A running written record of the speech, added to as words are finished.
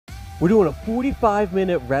We're doing a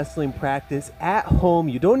 45-minute wrestling practice at home.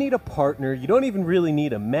 You don't need a partner. You don't even really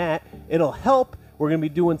need a mat. It'll help. We're going to be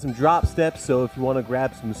doing some drop steps, so if you want to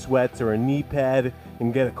grab some sweats or a knee pad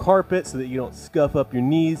and get a carpet so that you don't scuff up your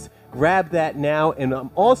knees, grab that now. And I'm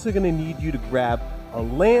also going to need you to grab a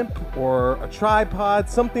lamp or a tripod,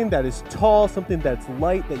 something that is tall, something that's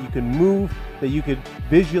light, that you can move, that you could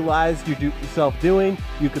visualize yourself doing.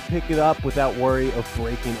 You could pick it up without worry of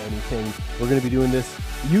breaking anything. We're going to be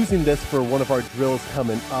using this for one of our drills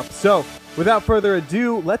coming up. So without further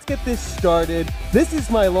ado, let's get this started. This is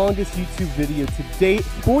my longest YouTube video to date,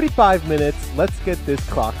 45 minutes. Let's get this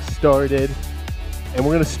clock started. And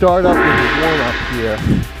we're going to start up with a warm-up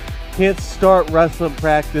here. Can't start wrestling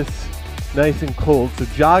practice nice and cold, so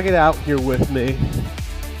jog it out here with me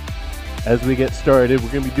as we get started. We're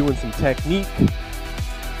going to be doing some technique.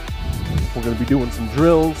 We're going to be doing some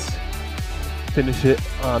drills. Finish it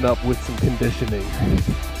on up with some conditioning.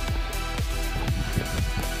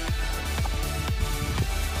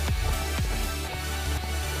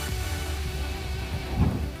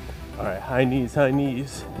 All right, high knees, high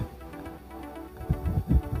knees.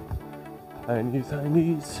 High knees, high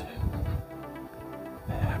knees.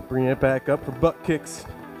 Bring it back up for butt kicks.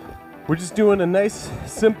 We're just doing a nice,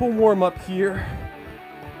 simple warm-up here.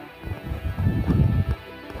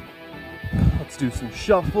 Let's do some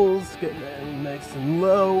shuffles, getting that nice and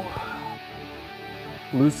low.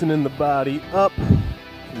 Loosening the body up.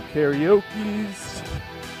 Some karaoke's.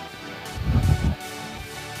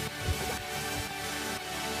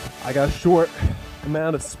 I got a short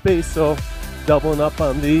amount of space, so doubling up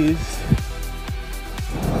on these.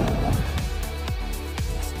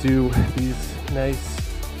 Do these nice,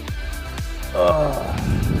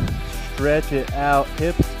 stretch it out,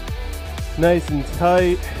 hips nice and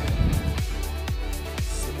tight,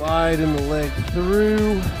 sliding the leg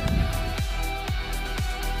through.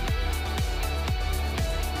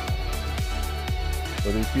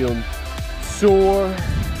 Whether you're feeling sore,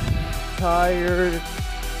 tired,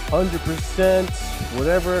 100%,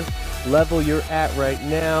 whatever level you're at right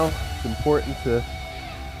now, it's important to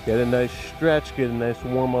get a nice stretch, get a nice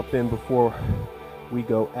warm up in before we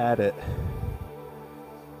go at it.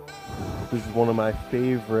 This is one of my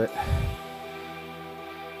favorite.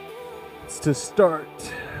 It's to start.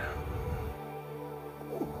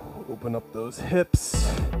 Open up those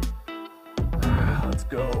hips. Let's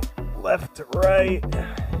go left to right.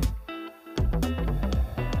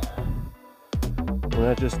 We're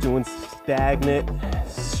not just doing stagnant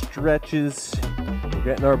stretches. We're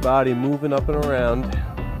getting our body moving up and around.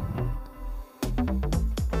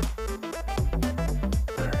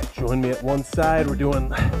 Join me at one side. We're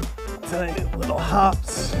doing tiny little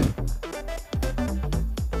hops.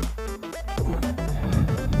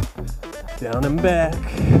 Down and back.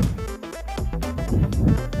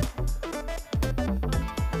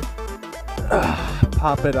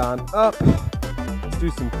 Pop it on up. Let's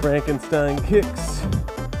do some Frankenstein kicks.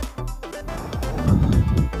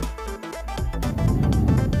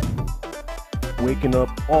 Waking up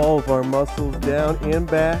all of our muscles down and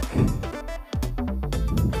back.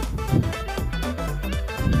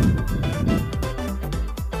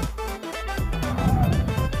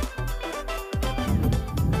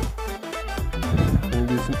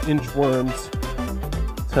 Inchworms.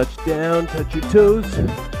 Touch down, touch your toes,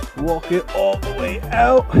 walk it all the way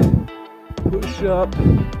out, push up.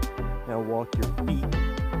 Now walk your feet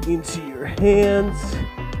into your hands,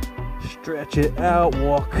 stretch it out,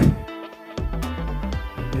 walk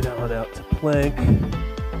it on out to plank,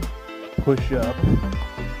 push up,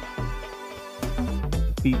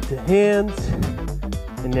 feet to hands,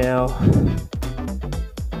 and now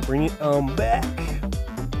bring it on back,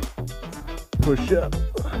 push up.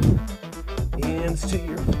 Hands to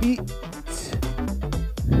your feet.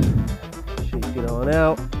 Shake it on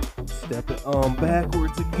out. Step it on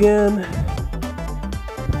backwards again.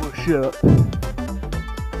 Push up.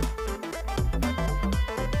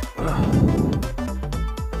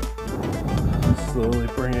 Slowly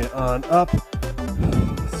bring it on up.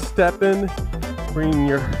 Stepping. Bring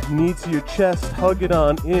your knee to your chest. Hug it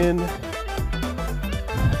on in.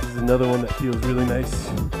 This is another one that feels really nice.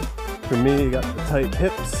 For me, you got the tight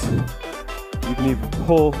hips. You can even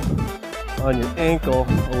pull on your ankle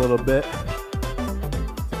a little bit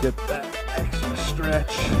to get that extra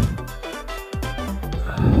stretch.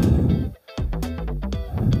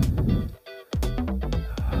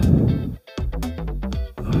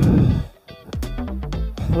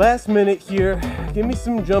 Last minute here, give me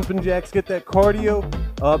some jumping jacks, get that cardio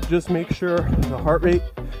up, just make sure the heart rate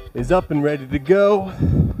is up and ready to go.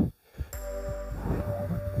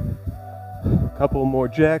 Couple more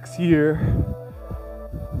jacks here.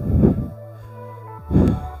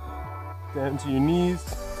 down to your knees.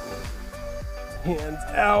 Hands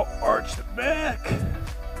out, arch the back.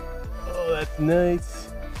 Oh, that's nice.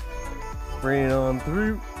 Bring it on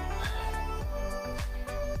through.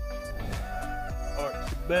 Arch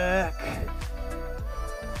the back.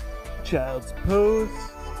 Child's pose.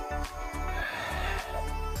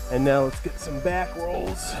 And now let's get some back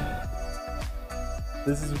rolls.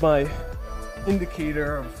 This is my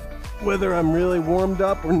indicator of whether I'm really warmed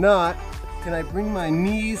up or not. Can I bring my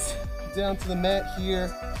knees down to the mat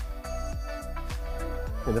here?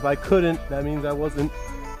 And if I couldn't, that means I wasn't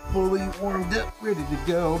fully warmed up, ready to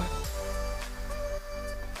go.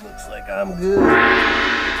 Looks like I'm good.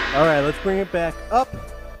 All right, let's bring it back up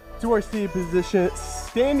to our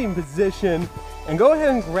standing position, and go ahead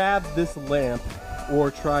and grab this lamp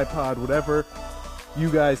or tripod, whatever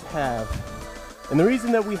you guys have. And the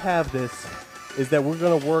reason that we have this is that we're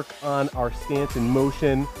gonna work on our stance and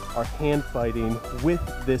motion, our hand fighting with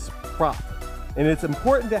this prop. And it's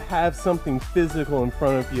important to have something physical in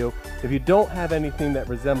front of you. If you don't have anything that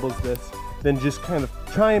resembles this, then just kind of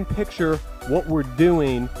try and picture what we're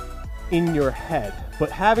doing in your head. But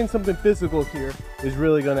having something physical here is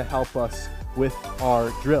really gonna help us with our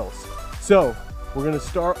drills. So we're gonna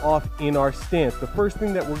start off in our stance. The first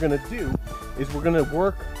thing that we're gonna do is we're gonna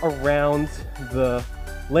work around the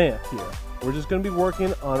lamp here. We're just gonna be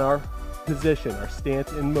working on our position, our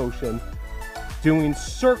stance in motion, doing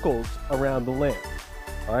circles around the lamp.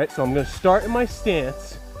 All right, so I'm gonna start in my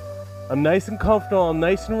stance. I'm nice and comfortable, I'm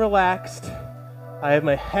nice and relaxed. I have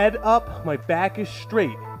my head up, my back is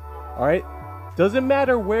straight. All right, doesn't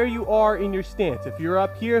matter where you are in your stance. If you're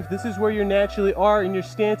up here, if this is where you naturally are in your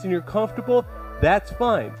stance and you're comfortable, that's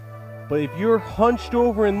fine. But if you're hunched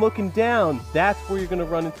over and looking down, that's where you're gonna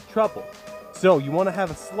run into trouble. So you wanna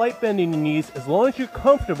have a slight bend in your knees as long as you're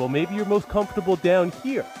comfortable. Maybe you're most comfortable down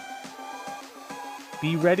here.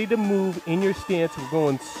 Be ready to move in your stance. We're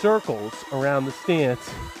going circles around the stance.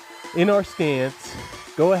 In our stance,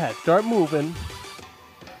 go ahead, start moving.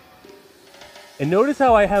 And notice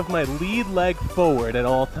how I have my lead leg forward at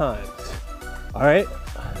all times. All right,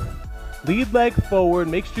 lead leg forward.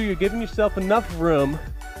 Make sure you're giving yourself enough room.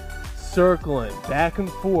 Circling back and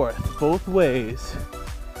forth both ways.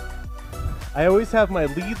 I always have my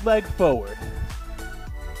lead leg forward.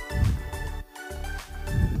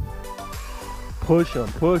 Push them,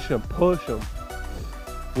 push them, push them.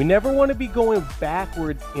 We never want to be going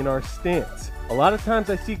backwards in our stance. A lot of times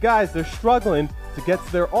I see guys, they're struggling to get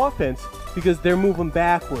to their offense because they're moving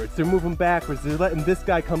backwards. They're moving backwards. They're letting this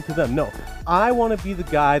guy come to them. No, I want to be the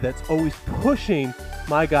guy that's always pushing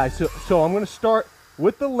my guy. So I'm going to start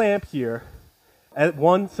with the lamp here at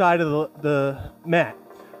one side of the mat.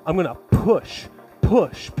 I'm going to push,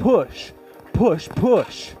 push, push, push,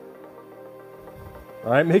 push.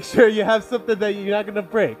 All right, make sure you have something that you're not gonna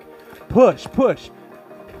break. Push, push.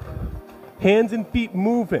 Hands and feet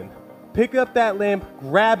moving. Pick up that lamp,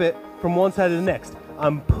 grab it from one side to the next.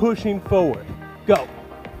 I'm pushing forward. Go.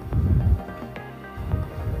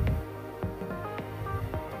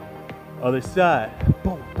 Other side.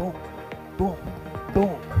 Boom, boom, boom,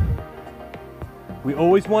 boom. We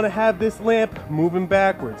always want to have this lamp moving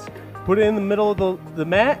backwards. Put it in the middle of the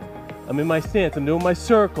mat. I'm in my stance. I'm doing my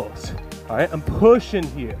circles. All right, I'm pushing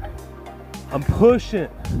here. I'm pushing.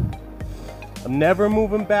 I'm never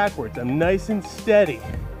moving backwards. I'm nice and steady.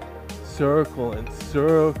 Circling,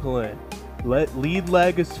 circling. Lead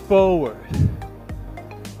leg is forward.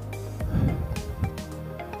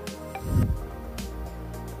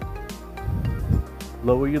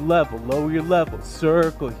 Lower your level, lower your level.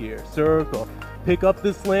 Circle here, circle. Pick up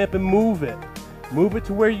this lamp and move it. Move it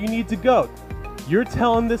to where you need to go. You're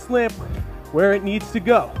telling this lamp where it needs to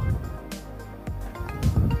go.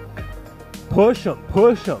 Push them,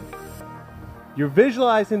 push them. You're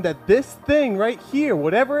visualizing that this thing right here,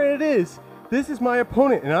 whatever it is, this is my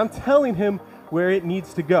opponent and I'm telling him where it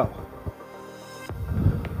needs to go.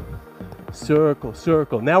 Circle,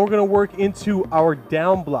 circle. Now we're gonna work into our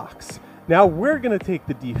down blocks. Now we're gonna take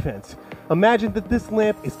the defense. Imagine that this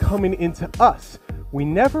lamp is coming into us. We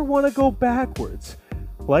never wanna go backwards.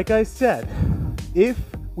 Like I said, if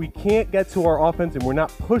we can't get to our offense and we're not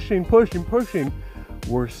pushing, pushing, pushing,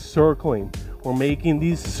 we're circling. We're making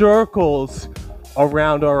these circles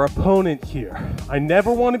around our opponent here. I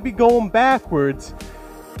never want to be going backwards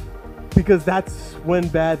because that's when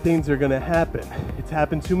bad things are going to happen. It's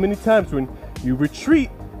happened too many times. When you retreat,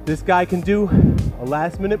 this guy can do a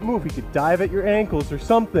last minute move. He could dive at your ankles or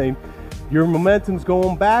something. Your momentum's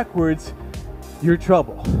going backwards, you're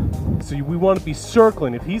trouble. So we want to be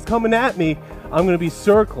circling. If he's coming at me, I'm going to be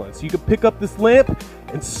circling. So you can pick up this lamp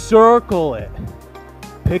and circle it.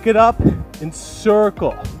 Pick it up and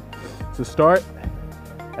circle. So So start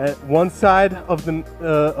at one side of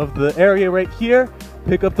the area right here.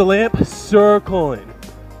 Pick up the lamp, circling,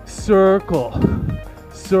 circle,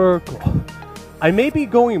 circle. I may be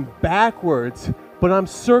going backwards, but I'm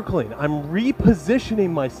circling. I'm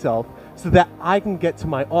repositioning myself so that I can get to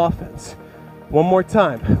my offense. One more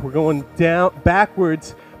time. We're going down,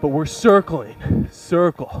 backwards, but we're circling.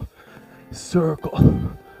 Circle,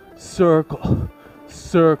 circle, circle,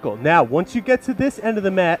 circle. Now, once you get to this end of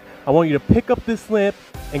the mat, I want you to pick up this lamp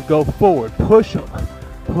and go forward. Push them,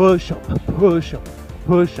 push them, push them,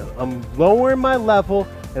 push them. I'm lowering my level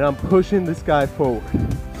and I'm pushing this guy forward.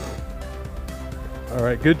 All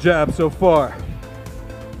right, good job so far.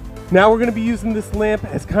 Now we're gonna be using this lamp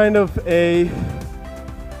as kind of a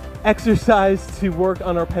exercise to work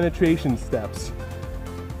on our penetration steps.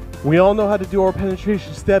 We all know how to do our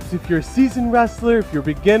penetration steps. If you're a seasoned wrestler, if you're a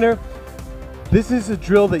beginner, this is a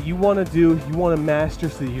drill that you wanna do, you wanna master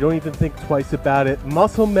so that you don't even think twice about it.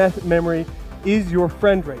 Muscle memory is your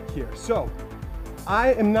friend right here. So,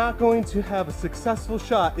 I am not going to have a successful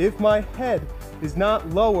shot if my head is not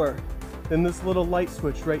lower than this little light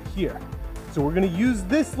switch right here. So we're gonna use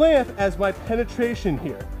this lamp as my penetration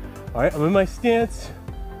here. All right, I'm in my stance,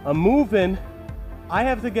 I'm moving. I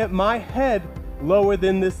have to get my head lower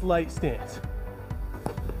than this light stance.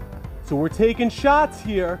 So we're taking shots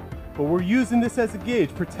here, but we're using this as a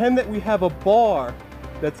gauge. Pretend that we have a bar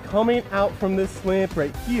that's coming out from this lamp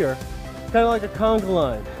right here, kind of like a conga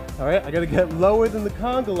line. All right, I gotta get lower than the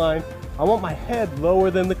conga line. I want my head lower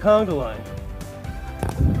than the conga line.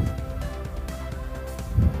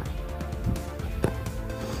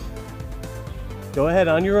 Go ahead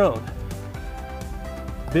on your own.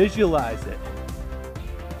 Visualize it.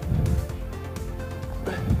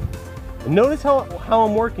 And notice how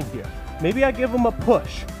I'm working here. Maybe I give him a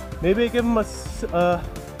push. Maybe I give him a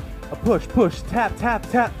push, push, tap, tap,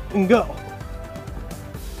 tap, and go.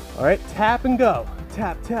 All right, tap and go.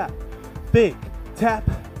 Tap, tap, big, tap.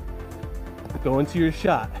 Go into your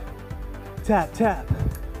shot. Tap, tap,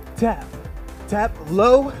 tap, tap,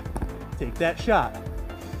 low. Take that shot.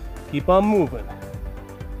 Keep on moving.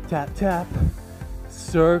 Tap, tap,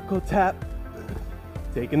 circle, tap.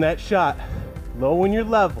 Taking that shot. Low in your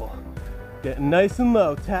level. Getting nice and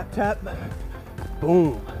low. Tap, tap.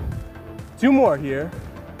 Boom. 2 more here.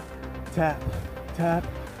 Tap, tap.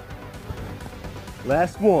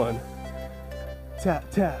 Last one. Tap,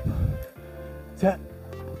 tap, tap.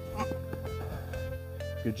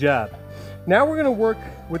 Good job. Now we're gonna work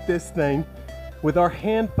with this thing with our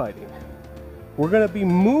hand fighting. We're gonna be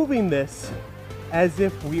moving this as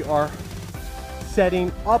if we are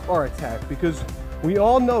setting up our attack, because we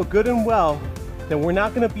all know good and well that we're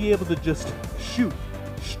not gonna be able to just shoot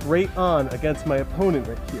straight on against my opponent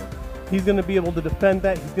right here. He's gonna be able to defend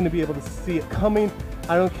that. He's gonna be able to see it coming.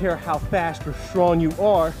 I don't care how fast or strong you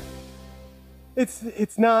are.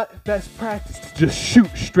 It's not best practice to just shoot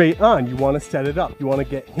straight on. You wanna set it up. You wanna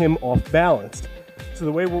get him off balance. So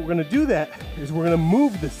the way we're gonna do that is we're gonna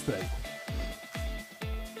move this thing.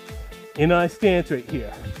 In our stance right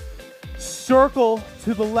here. Circle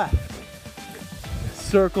to the left.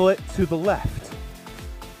 Circle it to the left.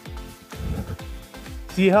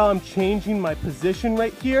 See how I'm changing my position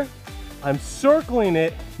right here? I'm circling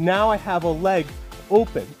it. Now I have a leg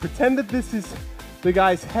open. Pretend that this is the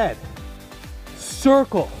guy's head.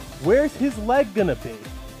 Circle. Where's his leg gonna be?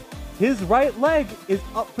 His right leg is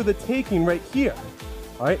up for the taking right here.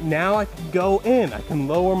 All right, now I can go in. I can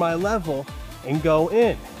lower my level and go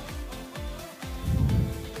in.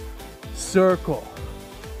 Circle.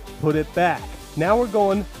 Put it back. Now we're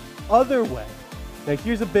going other way. Now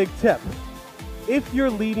here's a big tip. If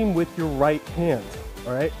you're leading with your right hand,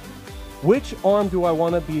 all right, which arm do I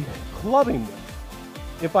want to be clubbing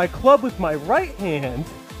with? If I club with my right hand,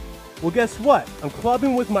 well, guess what? I'm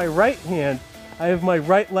clubbing with my right hand. I have my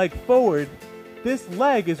right leg forward. This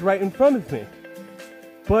leg is right in front of me.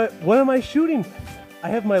 But what am I shooting with? I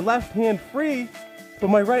have my left hand free, but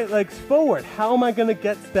my right leg's forward. How am I gonna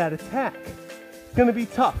get to that attack? It's gonna be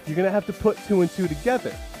tough. You're gonna have to put 2 and 2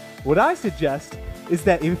 together. What I suggest is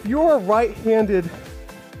that if you're a right-handed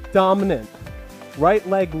dominant, right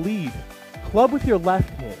leg lead, club with your left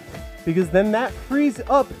hand, because then that frees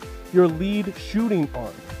up your lead shooting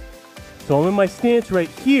arm. So I'm in my stance right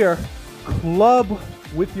here, club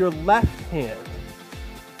with your left hand,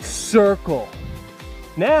 circle.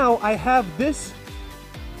 Now I have this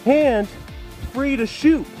hand free to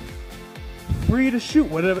shoot,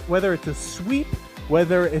 whether it's a sweep,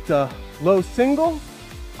 whether it's a low single,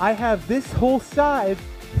 I have this whole side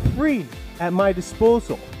free at my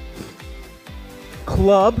disposal.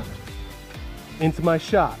 Club into my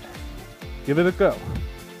shot. Give it a go.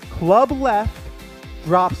 Club left,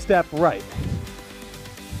 drop step right.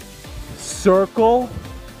 Circle,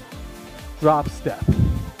 drop step.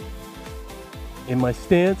 In my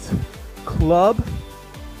stance, club,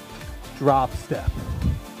 drop step.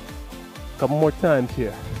 Couple more times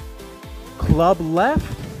here. Club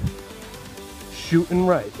left, shooting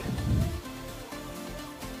right.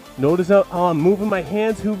 Notice how I'm moving my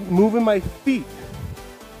hands, moving my feet.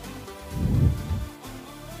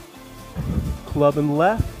 Clubbing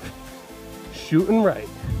left, shooting right.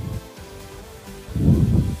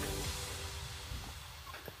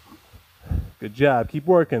 Good job, keep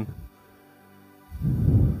working.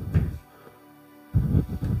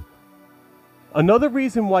 Another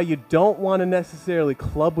reason why you don't want to necessarily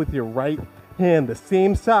club with your right hand the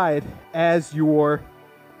same side as your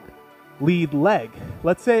lead leg.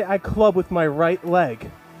 Let's say I club with my right leg.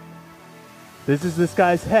 This is this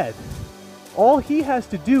guy's head. All he has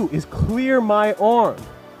to do is clear my arm,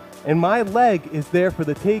 and my leg is there for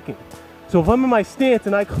the taking. So if I'm in my stance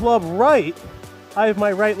and I club right, I have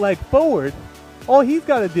my right leg forward. All he's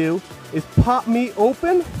got to do is pop me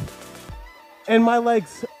open, and my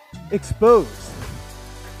leg's exposed.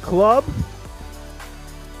 Club,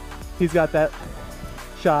 he's got that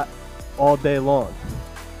shot all day long.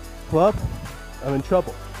 Club, I'm in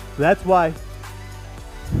trouble. So that's why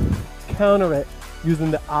counter it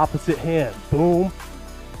using the opposite hand. Boom,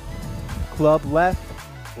 club left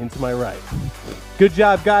into my right. Good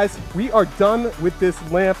job, guys. We are done with this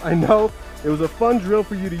lamp. I know it was a fun drill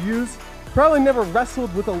for you to use. Probably never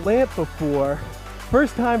wrestled with a lamp before.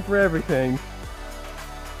 First time for everything.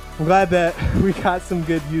 I'm glad that we got some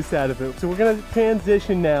good use out of it. So we're gonna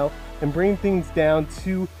transition now and bring things down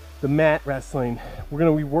to the mat wrestling. We're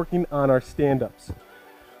gonna be working on our stand-ups.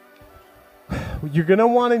 You're gonna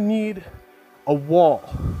wanna need a wall.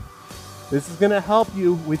 This is gonna help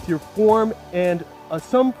you with your form and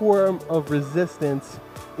some form of resistance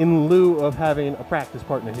in lieu of having a practice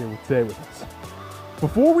partner here today with us.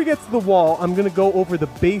 Before we get to the wall, I'm gonna go over the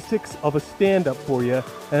basics of a stand-up for you.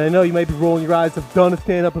 And I know you might be rolling your eyes, I've done a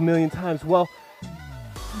stand-up a million times. Well,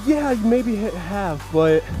 yeah, you maybe have,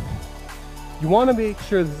 but you wanna make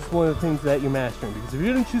sure this is one of the things that you're mastering, because if you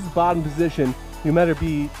didn't choose the bottom position, you better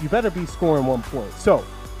be scoring 1 point. So,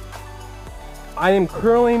 I am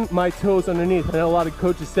curling my toes underneath. I know a lot of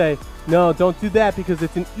coaches say, no, don't do that because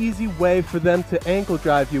it's an easy way for them to ankle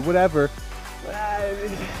drive you, whatever.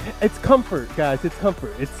 It's comfort, guys. It's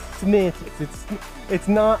comfort. It's semantics. It's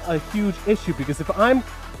not a huge issue, because if I'm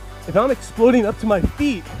exploding up to my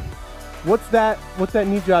feet, what's that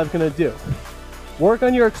knee drive gonna do? Work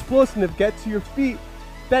on your explosiveness, get to your feet.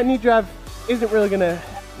 That knee drive isn't really gonna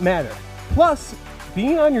matter. Plus,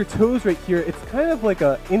 being on your toes right here, it's kind of like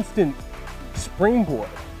an instant springboard.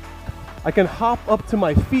 I can hop up to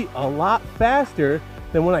my feet a lot faster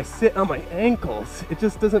than when I sit on my ankles. It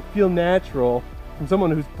just doesn't feel natural from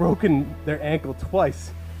someone who's broken their ankle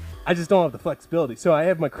twice. I just don't have the flexibility. So I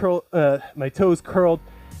have my toes curled,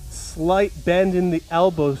 slight bend in the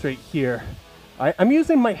elbows right here. I'm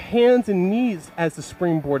using my hands and knees as the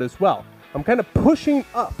springboard as well. I'm kind of pushing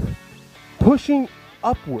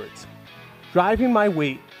upwards, driving my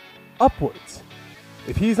weight upwards.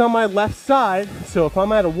 If he's on my left side, so if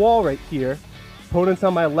I'm at a wall right here, opponent's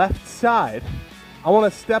on my left side, I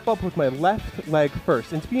want to step up with my left leg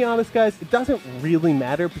first. And to be honest, guys, it doesn't really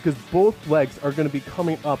matter because both legs are going to be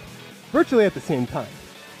coming up virtually at the same time.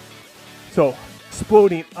 So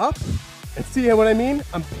exploding up, and see what I mean?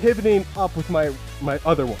 I'm pivoting up with my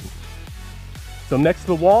other one. So I'm next to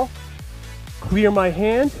the wall, clear my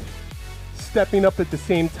hand, stepping up at the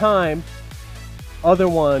same time, other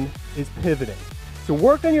one is pivoting. So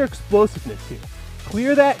work on your explosiveness here.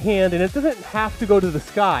 Clear that hand, and it doesn't have to go to the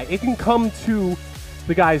sky. It can come to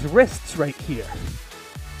the guy's wrists right here.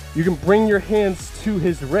 You can bring your hands to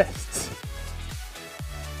his wrists.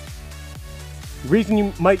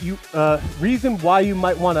 Reason why you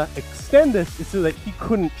might want to extend this is so that he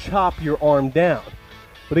couldn't chop your arm down.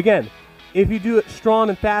 But again, if you do it strong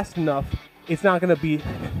and fast enough, it's not going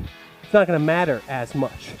to matter as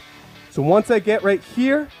much. So once I get right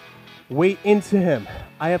here, weight into him.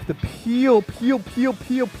 I have to peel.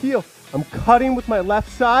 I'm cutting with my left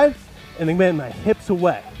side and then my hips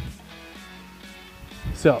away.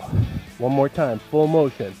 So, one more time, full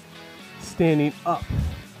motion. Standing up.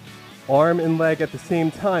 Arm and leg at the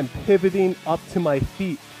same time, pivoting up to my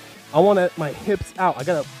feet. I want my hips out. I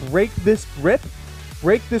gotta break this grip,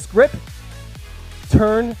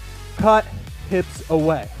 turn, cut, hips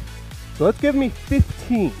away. So let's give me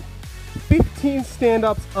 15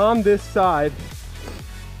 stand-ups on this side.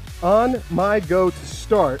 On my go to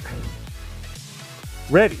start.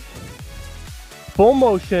 Ready. Full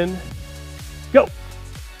motion. Go.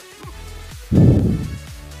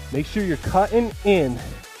 Make sure you're cutting in.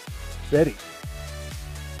 Ready.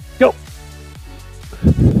 Go.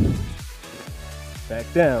 Back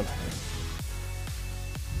down.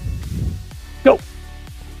 Go.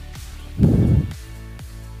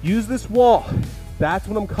 Use this wall. That's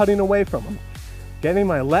what I'm cutting away from. I'm getting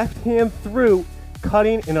my left hand through,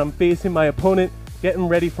 cutting, and I'm facing my opponent, getting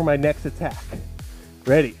ready for my next attack.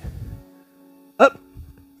 Ready. Up.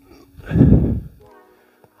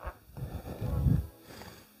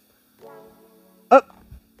 Up.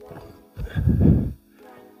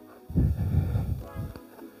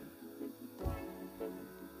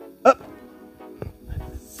 Up.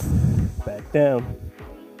 Back down.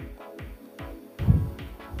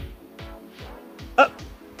 Up.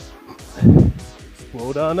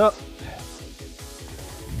 Explode on up.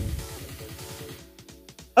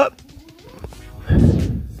 Up.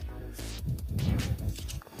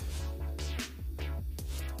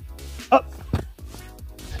 Up.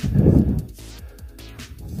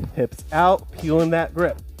 Hips out, peeling that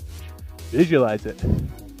grip. Visualize it.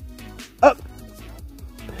 Up.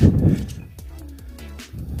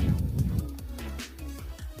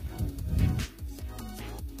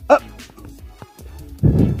 Up.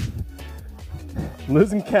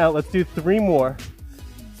 Losing count. Let's do 3 more.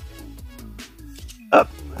 Up.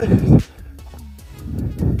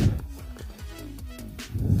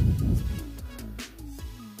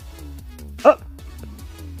 Up.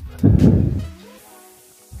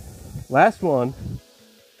 Last one.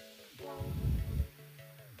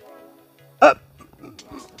 Up.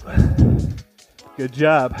 Good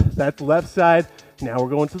job. That's left side. Now we're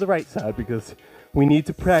going to the right side because we need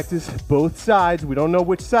to practice both sides. We don't know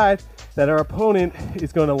which side that our opponent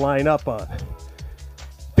is going to line up on.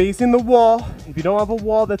 Facing the wall. If you don't have a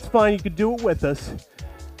wall, that's fine. You could do it with us.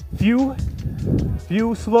 Few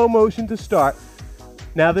slow motion to start.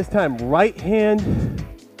 Now this time, right hand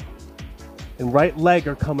and right leg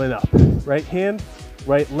are coming up. Right hand,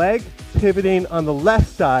 right leg, pivoting on the left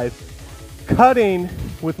side, cutting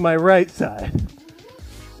with my right side.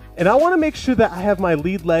 And I want to make sure that I have my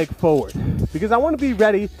lead leg forward because I want to be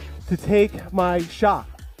ready to take my shot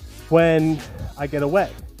when I get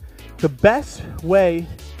away. The best way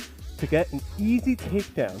to get an easy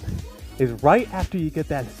takedown is right after you get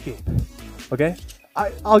that escape, okay?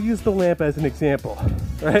 I'll use the lamp as an example,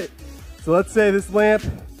 right? So let's say this lamp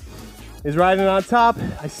is riding on top.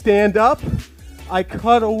 I stand up, I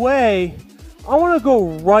cut away. I wanna go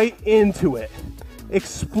right into it.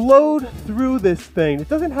 Explode through this thing. It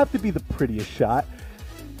doesn't have to be the prettiest shot.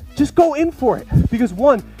 Just go in for it. Because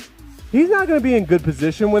one, he's not gonna be in good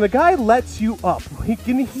position. When a guy lets you up, he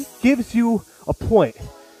gives you a point.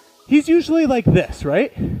 He's usually like this,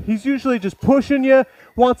 right? He's usually just pushing you,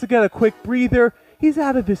 wants to get a quick breather. He's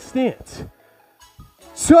out of his stance.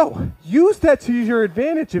 So use that to your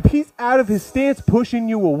advantage. If he's out of his stance pushing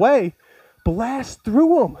you away, blast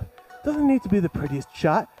through him. Doesn't need to be the prettiest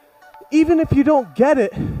shot. Even if you don't get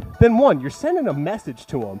it, then one, you're sending a message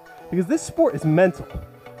to him because this sport is mental.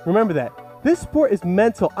 Remember that. This sport is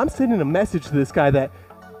mental. I'm sending a message to this guy that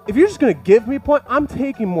if you're just gonna give me a point, I'm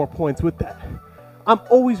taking more points with that. I'm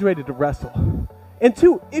always ready to wrestle. And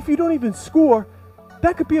two, if you don't even score,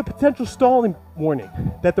 that could be a potential stalling warning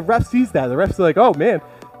that the ref sees that. The ref's like, oh man,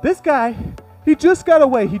 this guy, he just got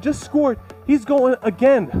away. He just scored. He's going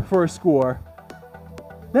again for a score.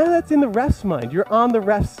 Now that's in the ref's mind. You're on the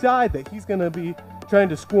ref's side that he's gonna be trying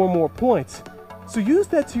to score more points. So use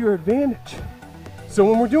that to your advantage. So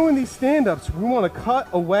when we're doing these stand-ups, we wanna cut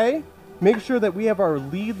away, make sure that we have our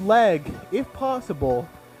lead leg, if possible,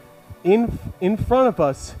 in front of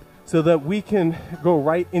us so that we can go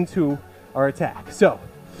right into our attack. So,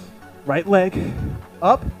 right leg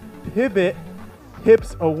up, pivot,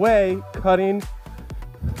 hips away, cutting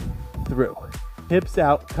through. Hips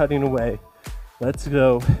out, cutting away. Let's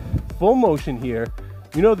go full motion here.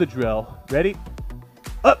 You know the drill. Ready?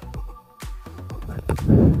 Up.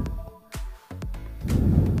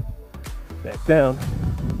 Back down.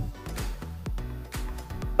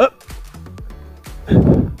 Up.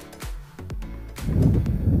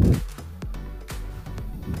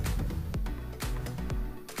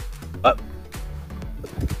 Up.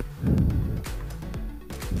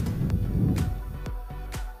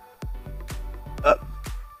 Up.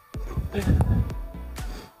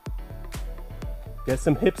 Get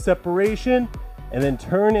some hip separation and then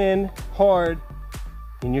turn in hard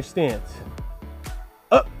in your stance.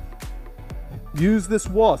 Up. Use this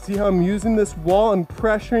wall. See how I'm using this wall? I'm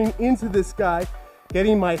pressuring into this guy,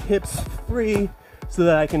 getting my hips free so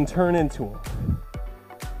that I can turn into him.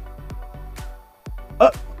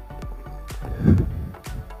 Up.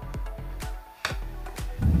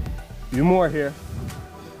 Few more here.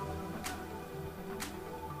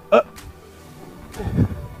 Up.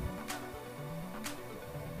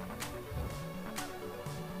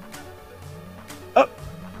 Up.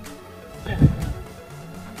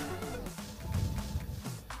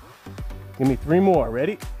 Give me 3 more.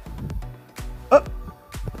 Ready? Up.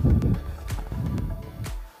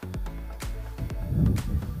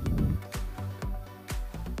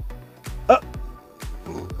 Up.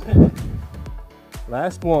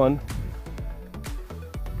 Last one.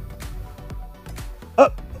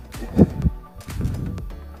 Up.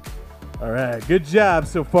 All right, good job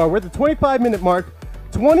so far. We're at the 25-minute mark,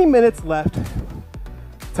 20 minutes left.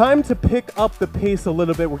 Time to pick up the pace a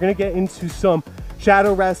little bit. We're gonna get into some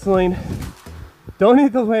shadow wrestling. Don't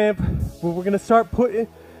need the lamp, but we're gonna start putting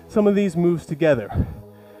some of these moves together.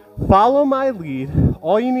 Follow my lead.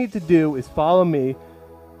 All you need to do is follow me,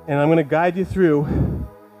 and I'm gonna guide you through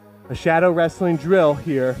a shadow wrestling drill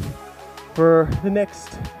here for the next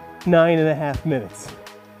 9.5 minutes.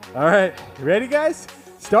 All right, you ready, guys?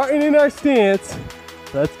 Starting in our stance.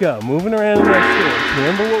 Let's go, moving around in our stance.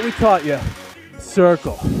 Remember what we taught you.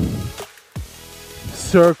 Circle.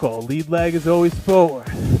 Circle, lead leg is always forward.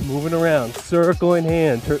 Moving around, circle in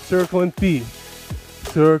hand, circle in feet.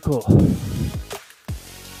 Circle.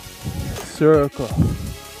 Circle.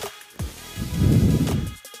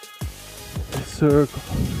 Circle.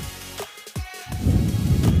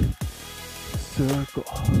 Circle.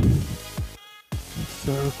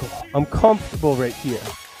 Circle. I'm comfortable right here.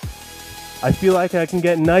 I feel like I can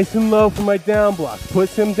get nice and low for my down blocks. Put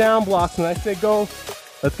some down blocks when I say go.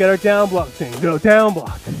 Let's get our down blocks in. Go down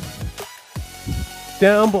block.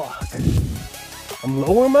 Down block. I'm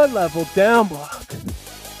lowering my level. Down block.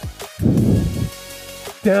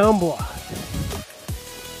 Down block.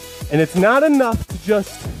 And it's not enough to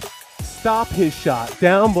just stop his shot.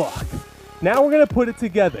 Down block. Now we're gonna put it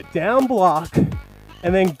together. Down block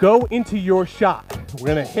and then go into your shot. We're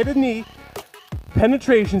gonna hit a knee,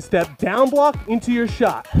 penetration step, down block into your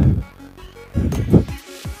shot.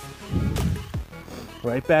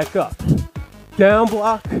 Right back up. Down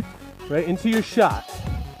block, right into your shot.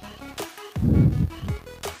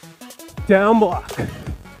 Down block.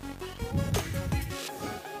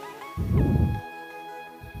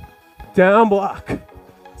 Down block.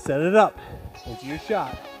 Set it up into your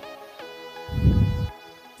shot.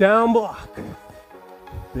 Down block.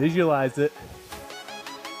 Visualize it.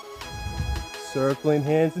 Circling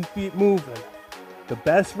hands and feet moving. The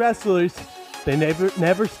best wrestlers, they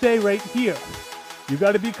never stay right here. You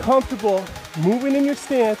got to be comfortable moving in your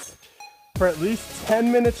stance for at least 10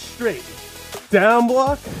 minutes straight. Down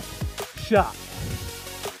block, shot.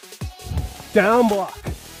 Down block,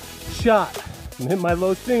 shot. I'm hitting my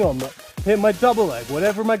low single, hit my double leg,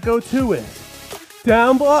 whatever my go-to is.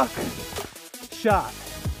 Down block, shot.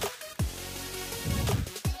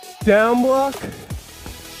 Down block,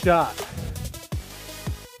 shot.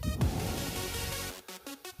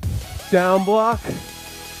 Down block,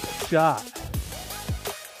 shot.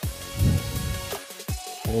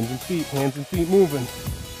 Hands and feet moving.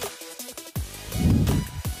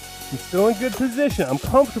 I'm still in good position. I'm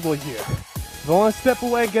comfortable here. If I want to step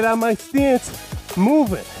away, get out of my stance,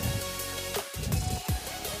 move it.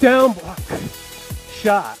 Down block,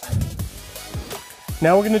 shot.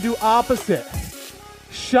 Now we're gonna do opposite.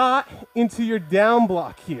 Shot into your down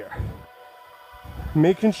block here.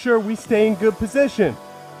 Making sure we stay in good position.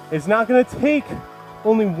 It's not gonna take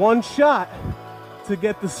only one shot to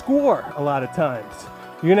get the score a lot of times.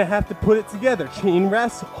 You're gonna have to put it together, chain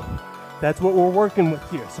wrestle. That's what we're working with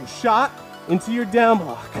here. So shot into your down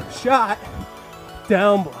block. Shot,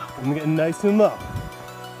 down block. I'm getting nice and low.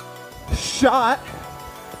 Shot,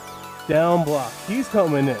 down block. He's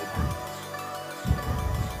coming in.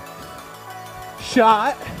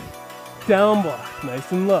 Shot, down block.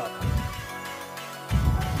 Nice and low.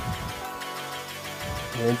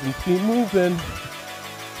 Hands and feet moving.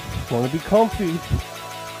 Want to be comfy.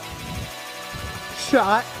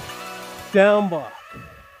 Shot, down block.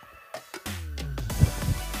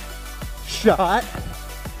 Shot,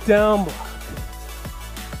 down block.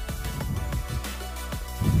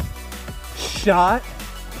 Shot,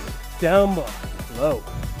 down block. Low.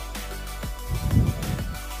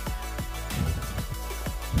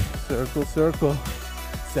 Circle, circle.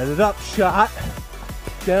 Set it up. Shot,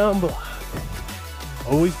 down block.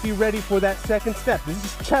 Always be ready for that second step. This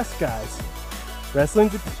is chess, guys.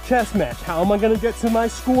 Wrestling's a chess match. How am I going to get to my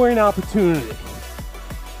scoring opportunity?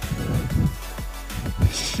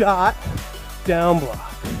 Shot, down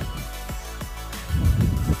block.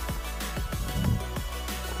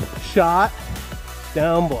 Shot,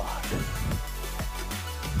 down block.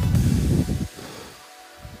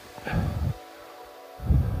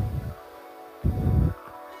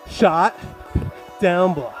 shot,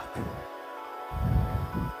 down block.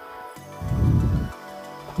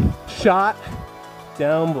 Shot,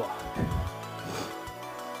 down block.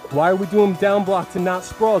 Why are we doing down blocks and not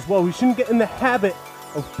sprawls? Well, we shouldn't get in the habit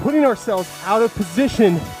of putting ourselves out of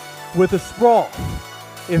position with a sprawl.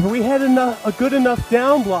 If we had a good enough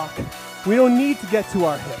down block, we don't need to get to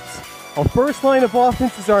our hips. Our first line of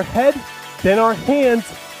offense is our head, then our hands,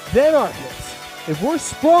 then our hips. If we're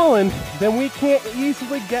sprawling, then we can't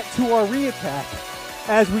easily get to our re-attack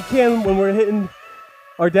as we can when we're hitting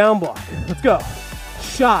our down block. Let's go.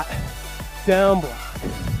 Shot, down block.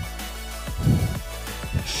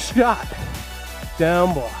 Shot,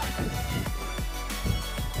 down block.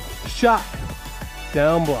 Shot,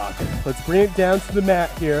 down block. Let's bring it down to the mat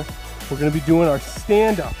here. We're gonna be doing our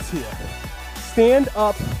stand-ups here. Stand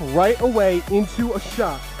up right away into a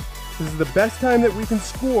shot. This is the best time that we can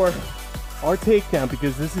score our takedown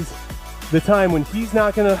because this is the time when he's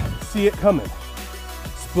not gonna see it coming.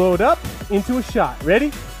 Explode up into a shot.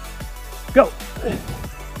 Ready? Go.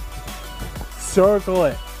 Circle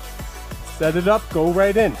it. Set it up, go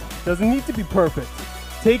right in. Doesn't need to be perfect.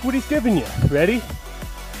 Take what he's giving you. Ready?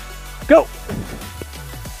 Go.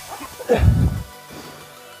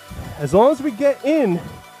 As long as we get in,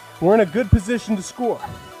 we're in a good position to score.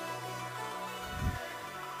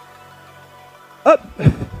 Up.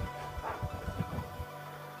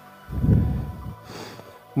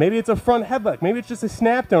 Maybe it's a front headlock. Maybe it's just a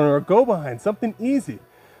snap down or a go behind. Something easy.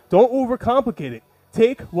 Don't overcomplicate it.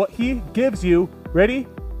 Take what he gives you. Ready?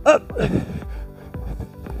 Up.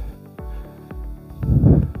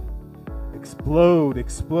 Explode,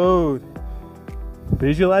 explode.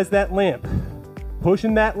 Visualize that lamp.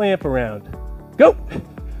 Pushing that lamp around. Go.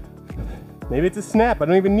 Maybe it's a snap. I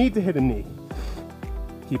don't even need to hit a knee.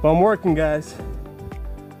 Keep on working, guys.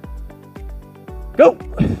 Go.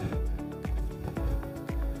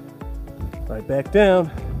 Right back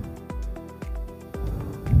down.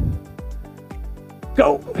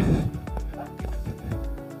 Go.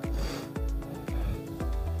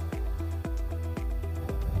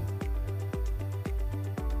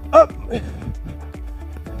 Up.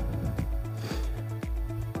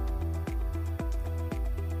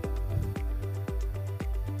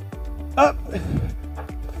 Up.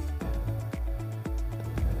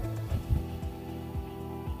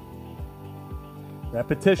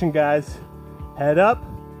 Repetition, guys. Head up.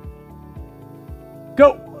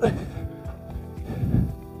 Go.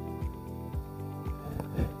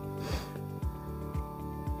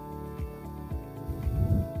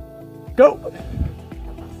 Go.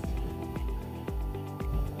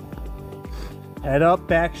 Head up,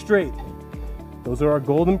 back straight. Those are our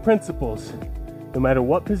golden principles. No matter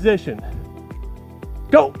what position.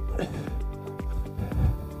 Go.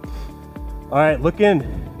 All right, look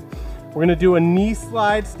in. We're gonna do a knee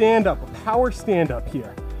slide stand up, a power stand up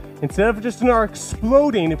here. Instead of just in our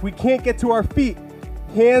exploding, if we can't get to our feet,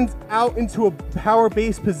 hands out into a power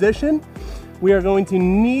base position, we are going to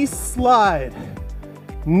knee slide,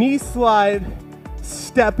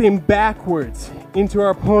 stepping backwards into our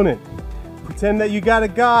opponent. Pretend that you got a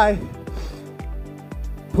guy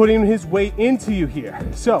putting his weight into you here.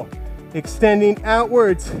 So, extending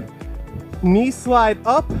outwards, knee slide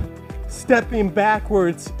up, stepping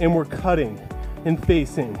backwards, and we're cutting and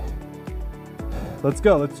facing. Let's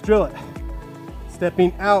go, let's drill it.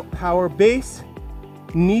 Stepping out, power base,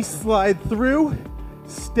 knee slide through,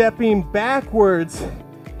 stepping backwards,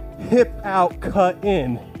 hip out, cut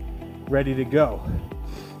in, ready to go.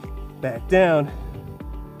 Back down,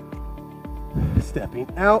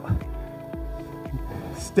 stepping out,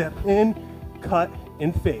 step in, cut,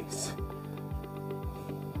 and face.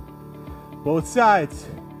 Both sides,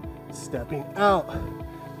 stepping out,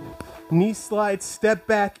 knee slide, step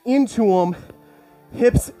back into them,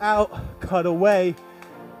 hips out, cut away,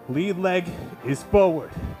 lead leg is forward.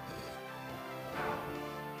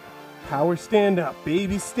 Power stand up,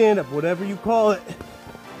 baby stand up, whatever you call it.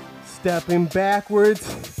 Stepping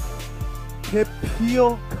backwards, hip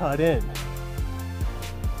peel, cut in.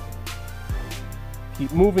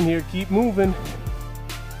 Keep moving here, keep moving.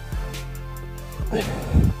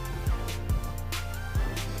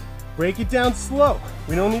 Break it down slow.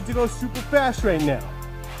 We don't need to go super fast right now.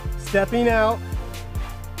 Stepping out,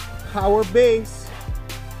 power base,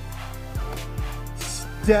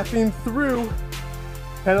 stepping through,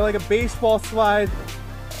 kind of like a baseball slide,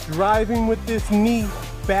 driving with this knee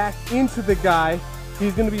back into the guy.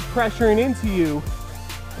 He's gonna be pressuring into you.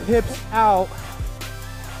 Hips out,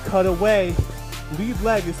 cut away, lead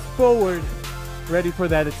leg is forward, ready for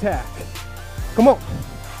that attack. Come on,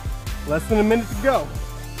 less than a minute to go.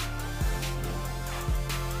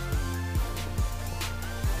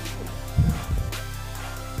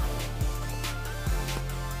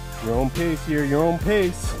 Your own pace here, your own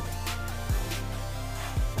pace.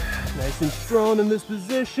 Nice and strong in this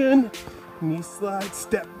position. Knee slide,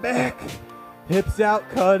 step back. Hips out,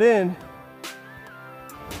 cut in.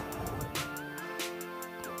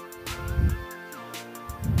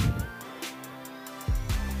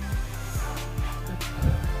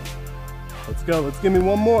 Let's go, let's give me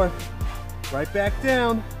one more. Right back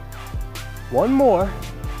down. One more.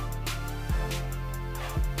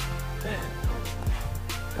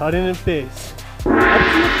 Cut in and face. Up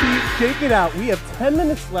to your feet, shake it out. We have 10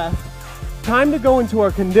 minutes left. Time to go into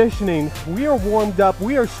our conditioning. We are warmed up,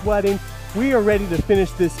 we are sweating. We are ready to finish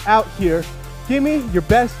this out here. Give me your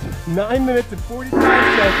best 9 minutes and 45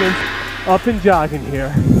 seconds up and jogging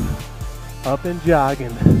here. Up and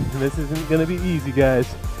jogging. This isn't gonna be easy,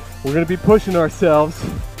 guys. We're gonna be pushing ourselves,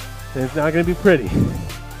 and it's not gonna be pretty.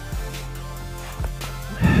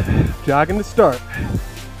 Jogging to start.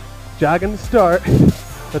 Jogging to start.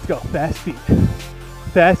 Let's go, fast feet.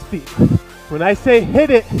 Fast feet. When I say hit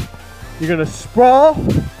it, you're gonna sprawl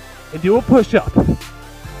and do a push-up.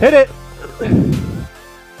 Hit it.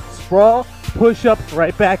 Sprawl, push-up,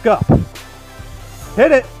 right back up.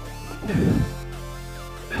 Hit it.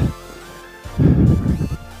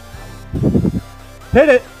 Hit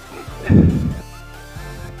it.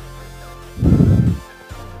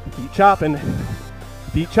 Feet chopping.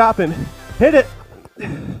 Feet chopping. Hit it.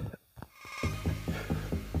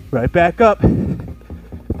 Right back up.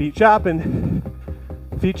 Feet chopping.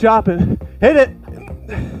 Feet chopping. Hit it.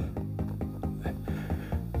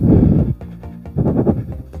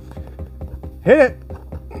 Hit it.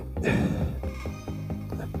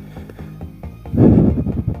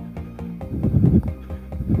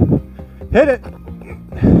 Hit it.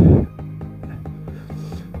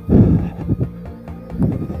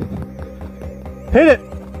 Hit it.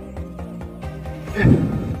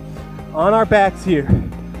 On our backs here.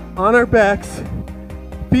 On our backs.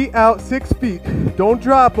 Feet out, 6 feet. Don't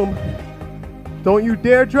drop them. Don't you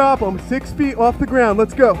dare drop them. 6 feet off the ground.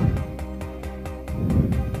 Let's go.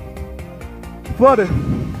 Flutter.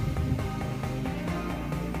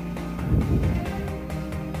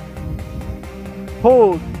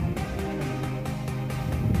 Hold.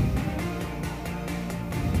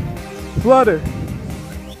 Flutter.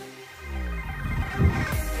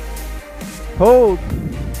 Hold.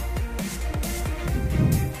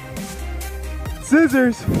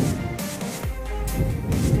 Scissors.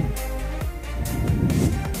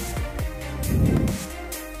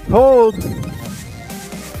 Hold.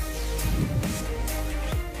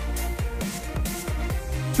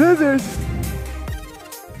 Scissors.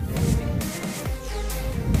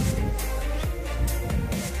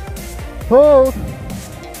 Hold.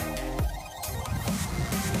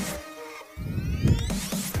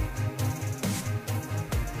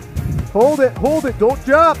 Hold it, don't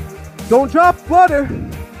drop. Don't drop, flutter.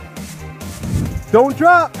 Don't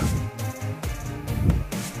drop.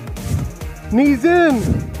 Knees in,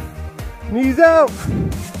 knees out.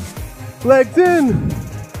 Legs in,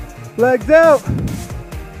 legs out.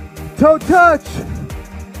 Toe touch,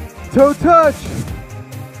 toe touch.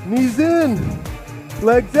 Knees in,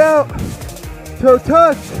 legs out. Toe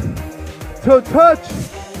touch, toe touch.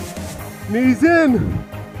 Knees in,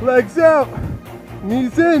 legs out.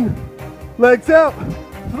 Knees in, legs out.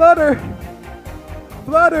 Flutter,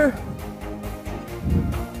 flutter.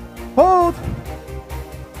 Hold,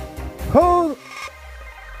 hold.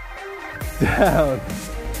 Down.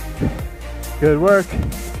 Good work.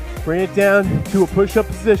 Bring it down to a push-up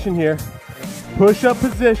position here. Push-up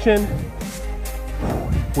position.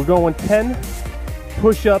 We're going 10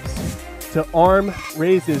 push-ups to arm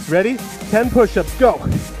raises. Ready? 10 push-ups, go.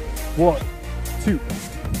 1, 2,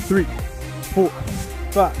 3, 4,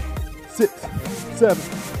 5, 6, 7,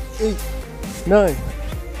 8, 9,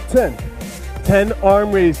 10. 10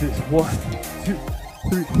 arm raises. 1, 2,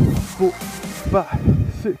 3, 4, 5,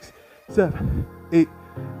 6, 7, 8,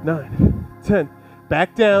 9, 10.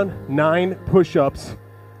 Back down, 9 push-ups.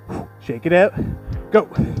 Shake it out. Go.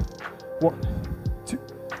 1, 2,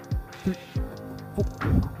 3, 4,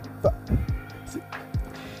 5, 6,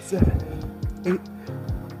 7, 8,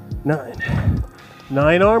 9.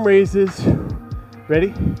 9 arm raises.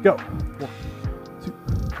 Ready? Go. 1, 2,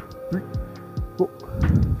 3, 4,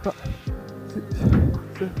 5, 6,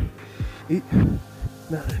 7, 8,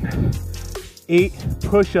 9. 8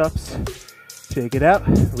 push-ups. Shake it out.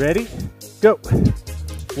 Ready? Go.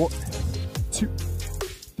 1, 2,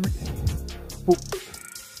 3, 4,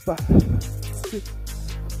 5, 6,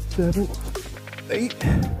 7, 8.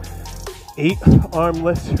 8 arm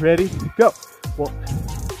lifts. Ready? Go. 1,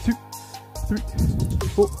 2, 3,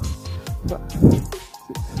 4, 5, 6,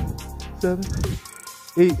 7,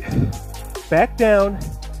 8. Back down.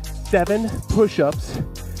 7 push-ups.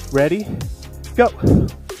 Ready? Go. 1,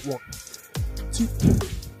 2,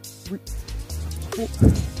 3, 4,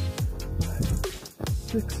 5,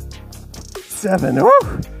 6, 7. Woo!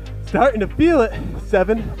 Starting to feel it.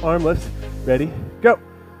 7 arm lifts. Ready? Go.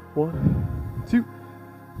 1, 2,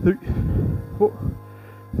 3, 4,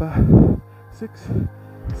 5, 6,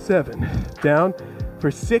 7. Down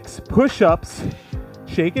for 6 push-ups.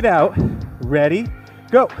 Shake it out. Ready?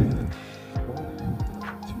 Go. 1,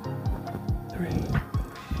 2, 3,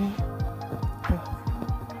 4,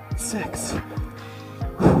 5, 6.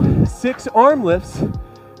 6 arm lifts.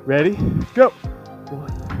 Ready? Go.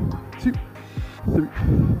 1, 2, 3,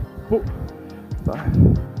 4,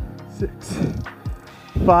 5, 6.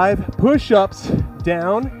 5 push-ups.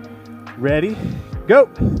 Down. Ready? Go.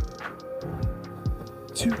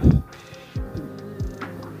 2, 3,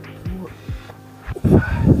 4,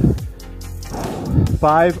 5.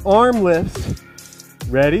 5 arm lifts.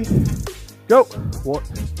 Ready? Go. 1,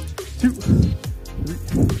 2, 3,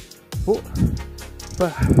 4,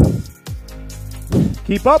 5.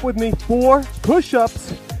 Keep up with me. 4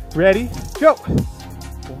 push-ups. Ready? Go.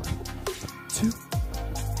 1, 2,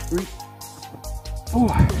 3, 4.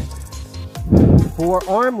 4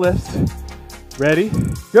 arm lifts. Ready?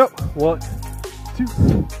 Go. 1, 2,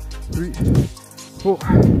 3, 4.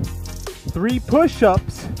 3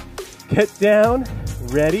 push-ups. Get down.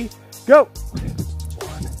 Ready? Go. 1,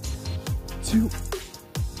 2,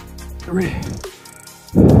 3.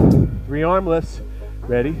 3 arm lifts.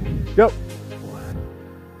 Ready? Go. 1,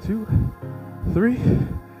 2, 3.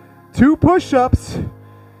 2 push-ups.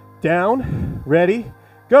 Down. Ready?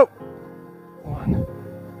 Go. 1,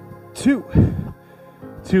 2.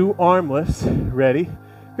 2 arm lifts. Ready?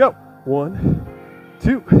 Go. 1,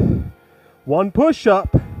 2. 1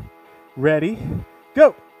 push-up. Ready?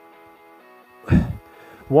 Go.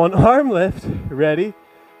 1 arm lift. Ready?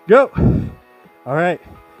 Go. All right.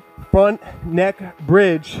 Front neck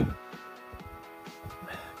bridge.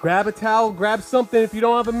 Grab a towel, grab something if you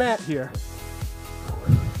don't have a mat here.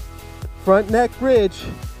 Front neck bridge.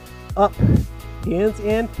 Up. Hands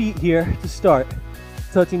and feet here to start.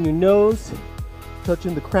 Touching your nose,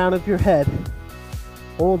 touching the crown of your head.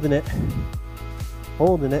 Holding it.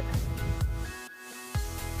 Holding it.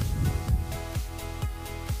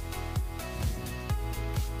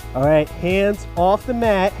 All right, hands off the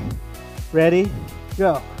mat. Ready?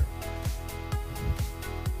 Go.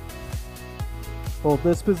 Hold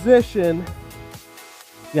this position.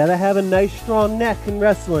 You gotta have a nice strong neck in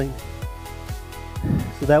wrestling.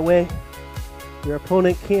 So that way your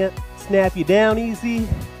opponent can't snap you down easy.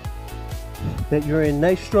 That you're in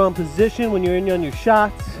nice strong position when you're in on your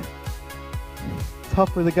shots.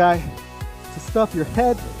 Tough for the guy to stuff your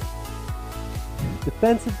head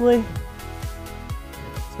defensively.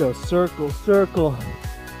 Let's go circle, circle.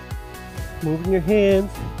 Moving your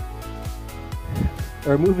hands,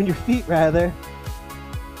 or moving your feet rather.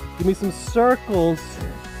 Give me some circles.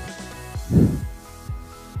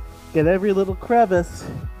 Get every little crevice.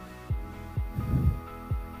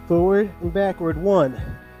 Forward and backward. 1,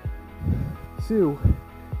 2,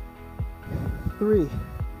 3,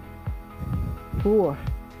 4,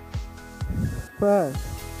 5,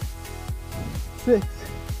 6,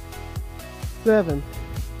 7,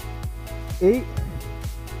 8,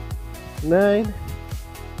 9,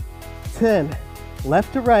 10.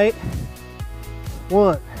 Left to right.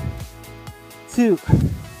 1, 2,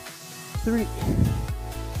 3,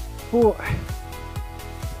 4,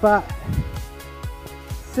 5,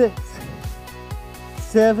 6,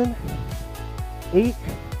 7, 8,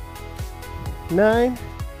 9,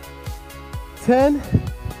 10.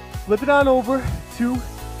 Flip it on over to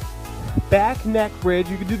back neck bridge.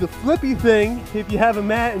 You can do the flippy thing if you have a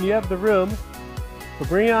mat and you have the room. So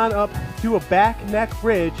bring it on up to a back neck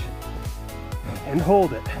bridge and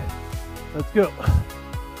hold it. Let's go.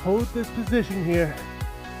 Hold this position here.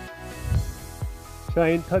 Try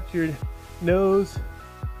and touch your nose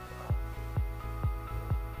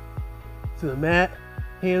to the mat.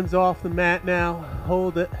 Hands off the mat now.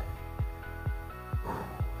 Hold it.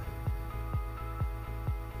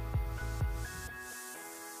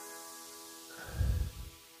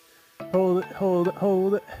 Hold it, hold it,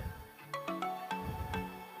 hold it.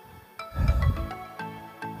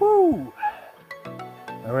 Woo!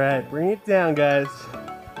 All right, bring it down, guys.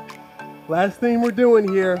 Last thing we're doing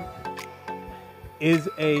here is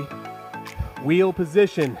a wheel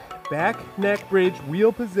position. Back neck bridge,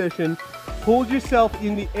 wheel position. Hold yourself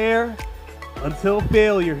in the air until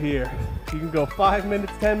failure here. You can go 5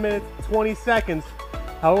 minutes, 10 minutes, 20 seconds,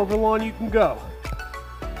 however long you can go.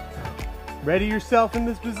 Ready yourself in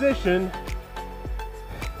this position.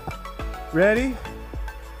 Ready?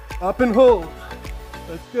 Up and hold.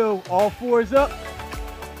 Let's go. All fours up.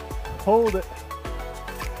 Hold it.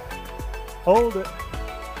 Hold it.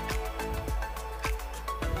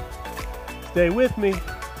 Stay with me.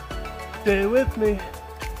 Stay with me.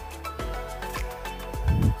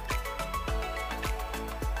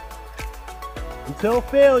 Until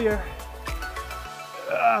failure.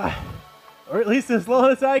 Or at least as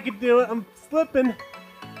long as I can do it. I'm slipping.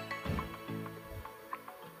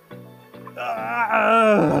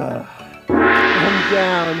 I'm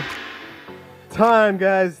down. Time,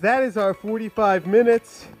 guys. That is our 45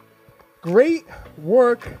 minutes. Great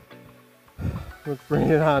work. Let's bring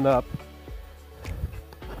it on up.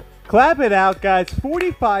 Clap it out, guys.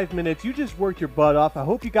 45 minutes. You just worked your butt off. I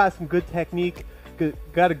hope you got some good technique.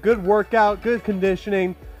 Got a good workout, good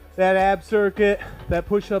conditioning. That ab circuit, that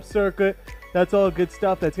push-up circuit, that's all good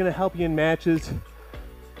stuff. That's going to help you in matches.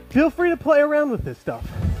 Feel free to play around with this stuff.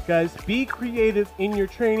 Guys, be creative in your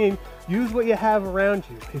training. Use what you have around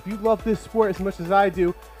you. If you love this sport as much as I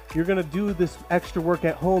do, you're going to do this extra work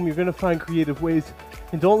at home. You're going to find creative ways.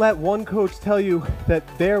 And don't let one coach tell you that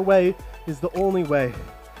their way is the only way.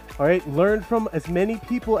 All right, learn from as many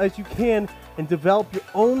people as you can and develop your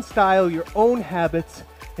own style, your own habits,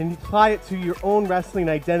 and apply it to your own wrestling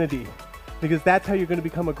identity, because that's how you're going to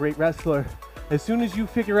become a great wrestler. As soon as you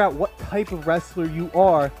figure out what type of wrestler you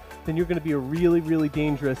are, then you're going to be a really, really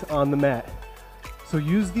dangerous on the mat. So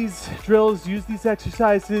use these drills, use these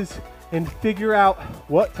exercises, and figure out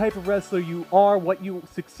what type of wrestler you are, what you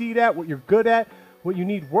succeed at, what you're good at, what you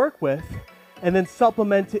need work with, and then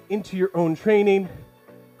supplement it into your own training.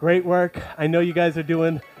 Great work. I know you guys are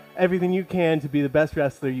doing everything you can to be the best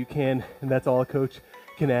wrestler you can, and that's all a coach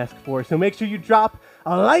can ask for. So make sure you drop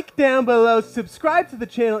a like down below, subscribe to the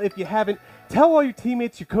channel if you haven't, tell all your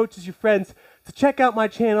teammates, your coaches, your friends to check out my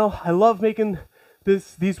channel. I love making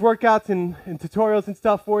these workouts and tutorials and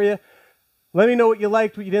stuff for you. Let me know what you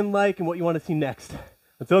liked, what you didn't like, and what you want to see next.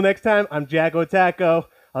 Until next time, I'm Jacko Taco.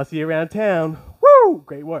 I'll see you around town. Woo!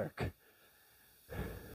 Great work.